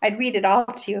heart. I'd read it all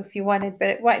to you if you wanted, but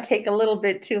it might take a little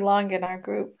bit too long in our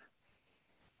group.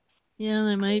 Yeah,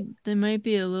 they might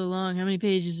be a little long. How many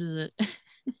pages is it?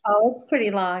 Oh, it's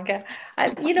pretty long.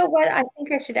 You know what? I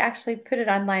think I should actually put it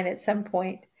online at some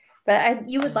point, but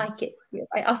you would Yeah. like it.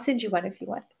 I'll send you one if you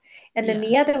want. And then the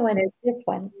Yes. other one is this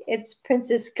one. It's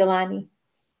Princess Galani.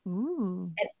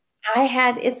 Ooh.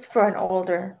 And it's for an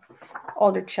older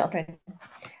children,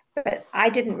 but I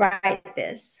didn't write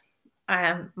this.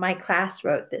 My class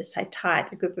wrote this. I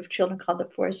taught a group of children called the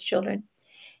Forest Children,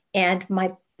 and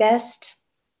my best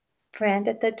friend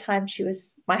at the time, she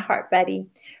was my heart buddy,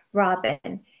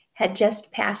 Robin, had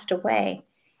just passed away.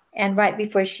 And right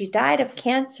before she died of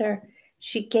cancer,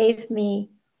 she gave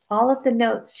me all of the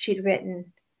notes she'd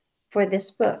written for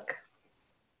this book,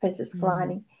 Princess Mm.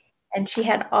 Kalani. And she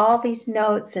had all these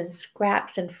notes and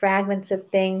scraps and fragments of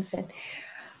things. And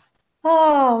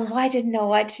oh, I didn't know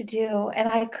what to do. And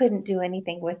I couldn't do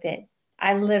anything with it.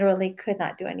 I literally could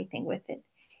not do anything with it.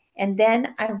 And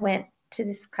then I went to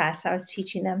this class I was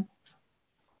teaching them,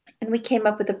 and we came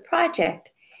up with a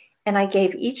project. And I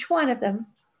gave each one of them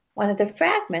one of the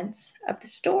fragments of the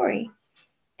story,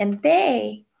 and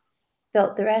they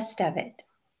built the rest of it.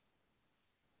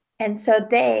 And so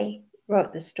they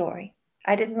wrote the story.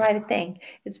 I didn't write a thing.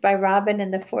 It's by Robin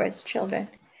and the Forest Children.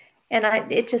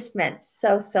 And it just meant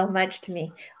so, so much to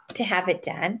me to have it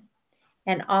done.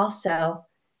 And also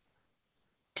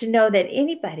to know that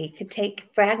anybody could take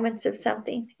fragments of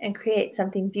something and create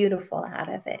something beautiful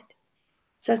out of it.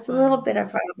 So it's a little Wow. bit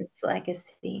of Robin's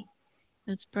legacy.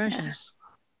 That's Yeah. precious.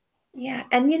 Yeah.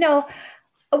 And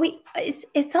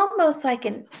it's almost like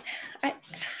I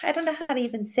I don't know how to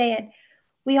even say it.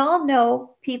 We all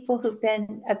know people who've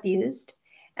been abused,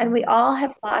 and we Mhm. all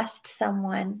have lost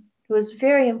someone who was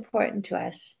very important to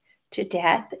us to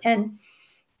death, and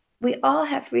we all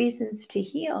have reasons to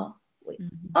heal. Mhm.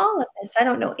 All of us. I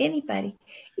don't know anybody.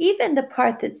 Even the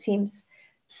part that seems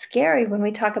scary when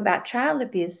we talk about child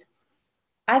abuse,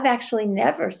 I've actually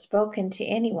never spoken to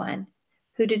anyone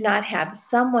who did not have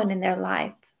someone in their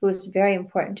life who was very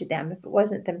important to them, if it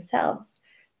wasn't themselves,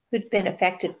 who'd been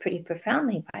affected pretty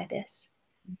profoundly by this.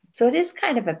 So it is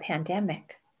kind of a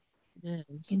pandemic, It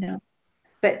you is. know.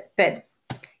 But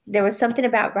there was something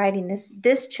about writing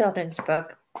this children's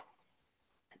book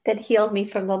that healed me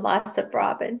from the loss of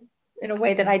Robin in a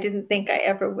way that I didn't think I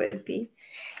ever would be.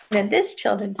 And in this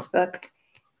children's book,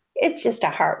 it's just a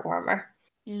heartwarmer.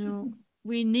 You know,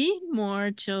 we need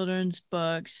more children's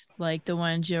books like the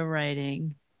ones you're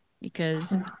writing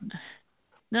because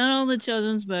not all the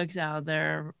children's books out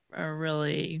there are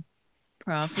really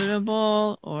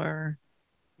profitable or,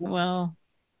 well,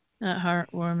 not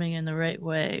heartwarming in the right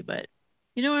way. But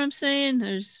you know what I'm saying?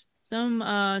 There's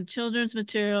some children's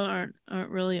material aren't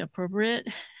really appropriate.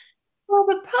 Well,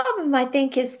 the problem I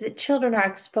think is that children are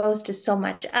exposed to so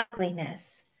much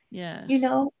ugliness. You Yes.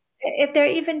 know, if they're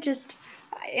even just,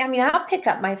 I mean, I'll pick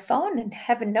up my phone and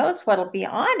heaven knows what'll be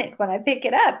on it when I pick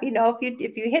it up. You know,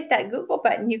 if you hit that Google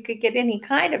button, you could get any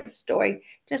kind of story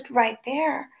just right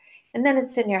there. And then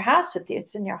it's in your house with you,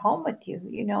 it's in your home with you,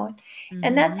 you know.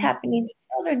 And that's Mm-hmm. happening to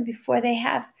children before they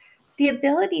have the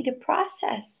ability to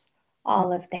process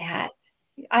all of that.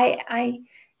 I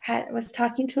was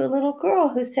talking to a little girl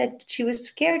who said she was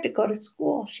scared to go to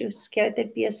school. She was scared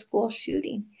there'd be a school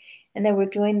shooting, and they were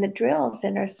doing the drills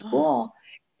in her Oh, school,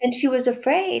 and she was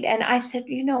afraid. And I said,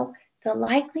 the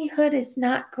likelihood is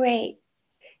not great.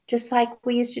 Just like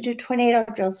we used to do tornado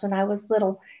drills when I was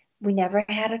little. We never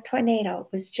had a tornado.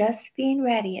 It was just being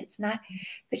ready. It's not,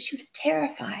 but she was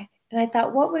terrified. And I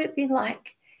thought, what would it be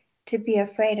like to be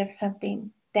afraid of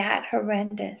something that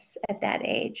horrendous at that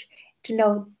age? To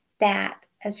know that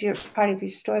as your part of your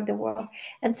story of the world.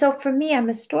 And so for me, I'm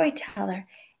a storyteller.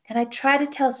 And I try to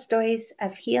tell stories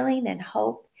of healing and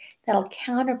hope that'll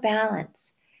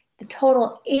counterbalance the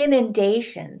total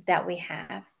inundation that we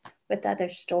have with other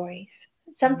stories.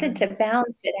 Something to I'm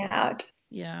balance it out.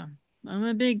 yeah. I'm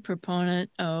a big proponent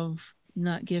of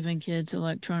not giving kids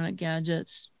electronic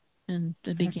gadgets in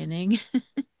the beginning.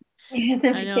 In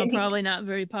the I know I'm beginning. probably not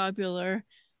very popular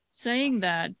saying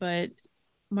that, but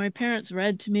my parents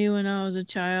read to me when I was a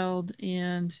child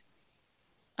and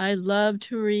I love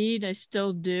to read. I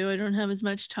still do. I don't have as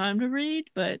much time to read,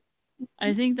 but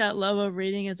I think that love of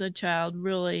reading as a child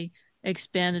really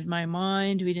expanded my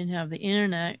mind. We didn't have the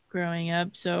internet growing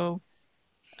up, so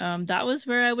that was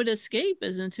where I would escape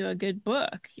is into a good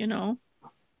book.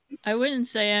 I wouldn't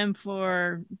say I'm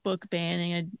for book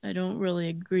banning. I don't really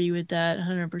agree with that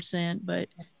 100%, but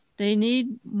they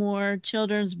need more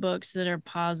children's books that are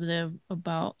positive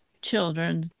about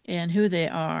children and who they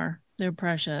are. They're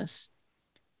precious.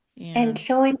 And And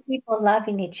showing people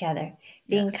loving each other,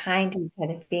 being yes, kind to each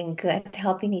other, being good,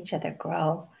 helping each other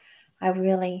grow. I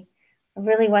really, I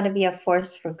really want to be a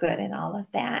force for good in all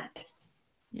of that.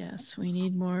 yes, we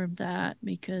need more of that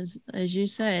because, as you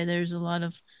say, there's a lot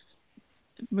of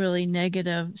really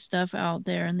negative stuff out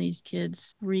there, and these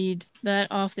kids read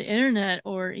that off the internet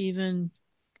or even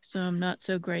some not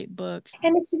so great books.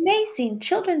 And it's amazing.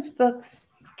 Children's books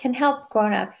can help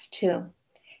grown-ups too.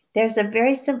 There's a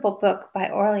very simple book by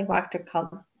Orly Wachter called,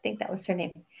 I think that was her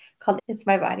name, called It's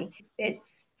My Body.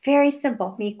 It's very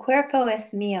simple. Mi cuerpo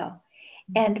es mío.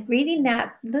 And reading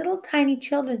that little tiny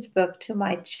children's book to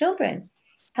my children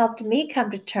helped me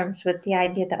come to terms with the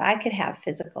idea that I could have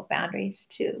physical boundaries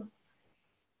too.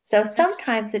 So Ex-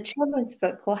 sometimes a children's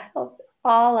book will help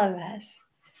all of us.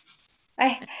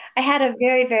 I I had a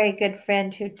very, very good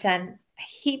friend who'd done a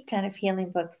heap ton of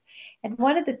healing books. And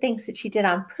one of the things that she did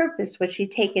on purpose was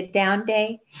she'd take a down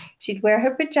day, she'd wear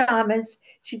her pajamas,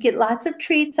 she'd get lots of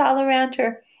treats all around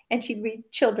her, and she'd read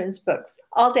children's books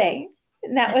all day.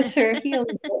 And that was her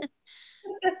healing book.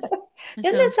 That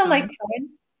Doesn't that sounds sound like fun. fun?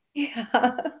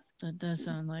 Yeah. That does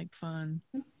sound like fun.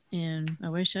 And I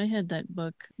wish I had that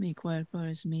book, Mi Cuerpo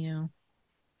es Mío.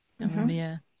 That would be Mhm.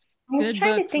 a I was good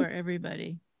trying to book for think.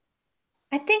 everybody.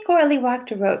 I think Orly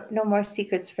Wachter wrote No More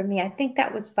Secrets for Me. I think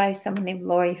that was by someone named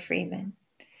Laurie Freeman.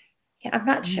 Yeah, I'm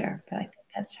not Mm. sure, but I think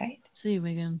that's right. See if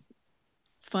we can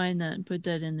find that and put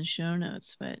that in the show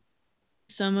notes. But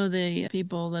some of the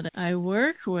people that I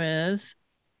work with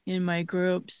in my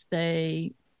groups,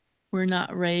 they were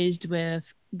not raised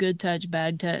with good touch,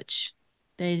 bad touch.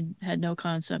 They had no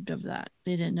concept of that.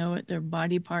 They didn't know what their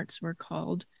body parts were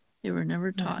called. They were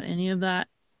never taught any of that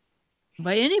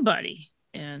by anybody.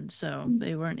 And so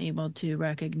they weren't able to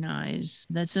recognize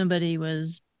that somebody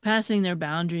was passing their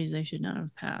boundaries they should not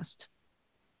have passed.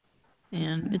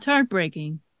 And Mhm. it's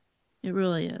heartbreaking. It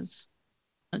really is.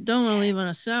 I don't want to leave on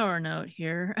a sour note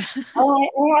here.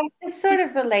 This sort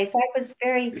of relates. I was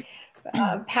very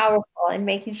powerful in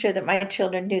making sure that my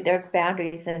children knew their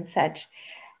boundaries and such.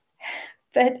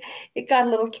 But it got a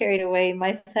little carried away.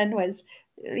 My son was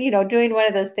doing one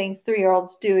of those things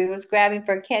 3-year-olds do. He was grabbing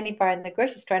for a candy bar in the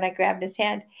grocery store, and I grabbed his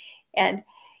hand, and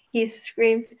he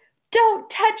screams, "Don't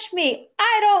touch me.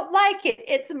 I don't like it.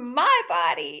 It's my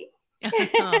body."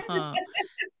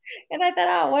 And I thought,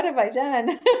 oh, what have I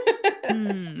done?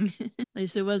 At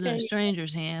least it wasn't a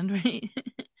stranger's hand, right?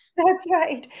 That's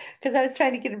right. Because I was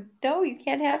trying to get him, no, you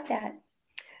can't have that.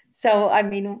 So, I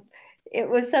mean, it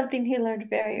was something he learned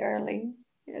very early,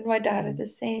 and my daughter the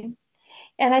same.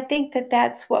 And I think that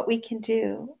that's what we can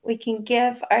do. We can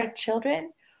give our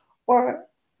children, or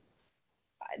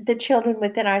the children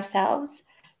within ourselves,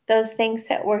 those things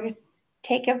that were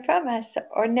taken from us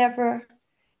or never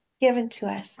given to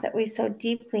us, that we so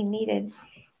deeply needed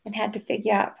and had to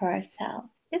figure out for ourselves.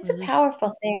 It's a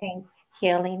powerful thing,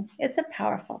 healing. It's a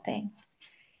powerful thing.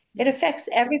 It Yes. affects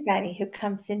everybody who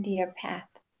comes into your path.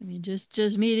 I mean,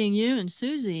 just meeting you and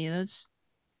Susie, that's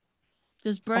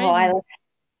just brighten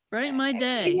my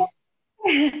day.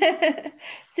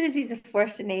 Susie's a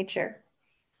force of nature.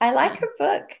 I like her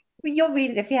book. Well, you'll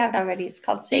read it if you haven't already. It's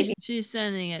called Saving. She's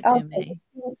sending it to me.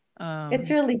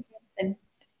 It's really something.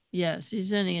 Yes, she's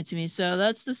sending it to me. So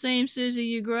that's the same Susie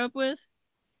you grew up with?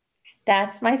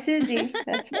 That's my Susie.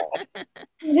 That's right.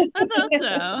 I thought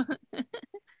so.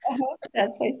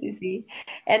 That's my Susie.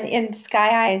 And in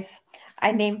Sky Eyes,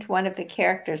 I named one of the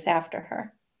characters after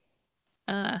her.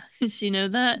 Does she know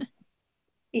that?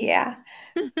 Yeah.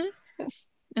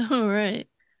 All right.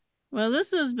 Well,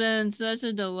 this has been such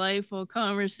a delightful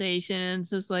conversation.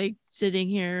 It's just like sitting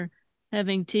here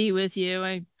having tea with you.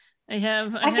 I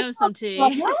have some tea.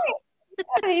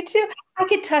 Me too. I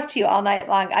could talk to you all night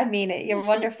long. I mean it. You're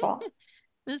wonderful.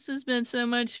 This has been so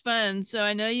much fun. So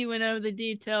I know you went over the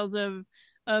details of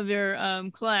your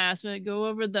class, but go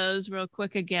over those real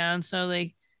quick again so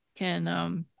they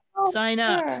can sign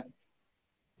up.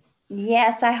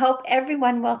 Yes, I hope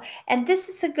everyone will. And this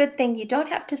is the good thing. You don't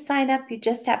have to sign up. You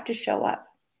just have to show up.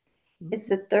 It's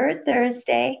the third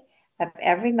Thursday of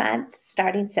every month,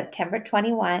 starting September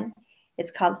 21.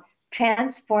 It's called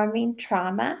Transforming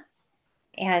Trauma.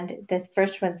 And the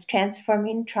first one's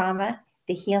Transforming Trauma,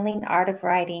 the Healing Art of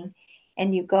Writing.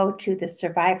 And you go to the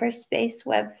Survivor Space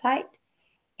website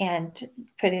and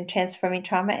put in Transforming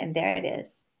Trauma, and there it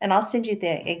is. And I'll send you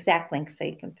the exact link so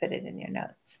you can put it in your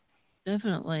notes.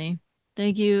 Definitely.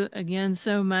 Thank you again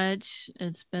so much.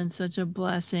 It's been such a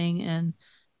blessing, and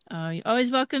you're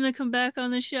always welcome to come back on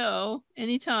the show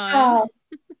anytime. Oh,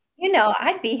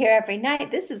 I'd be here every night.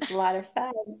 This is a lot of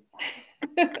fun.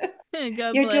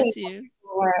 God You're bless doing you.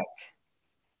 work.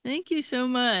 Thank you so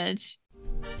much.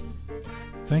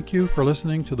 Thank you for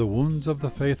listening to the Wounds of the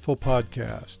Faithful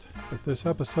podcast. If this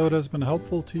episode has been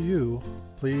helpful to you,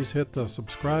 please hit the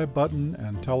subscribe button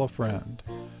and tell a friend.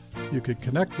 You can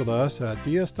connect with us at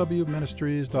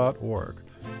dswministries.org,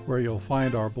 where you'll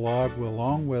find our blog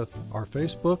along with our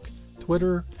Facebook,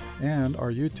 Twitter, and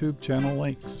our YouTube channel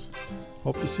links.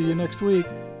 Hope to see you next week.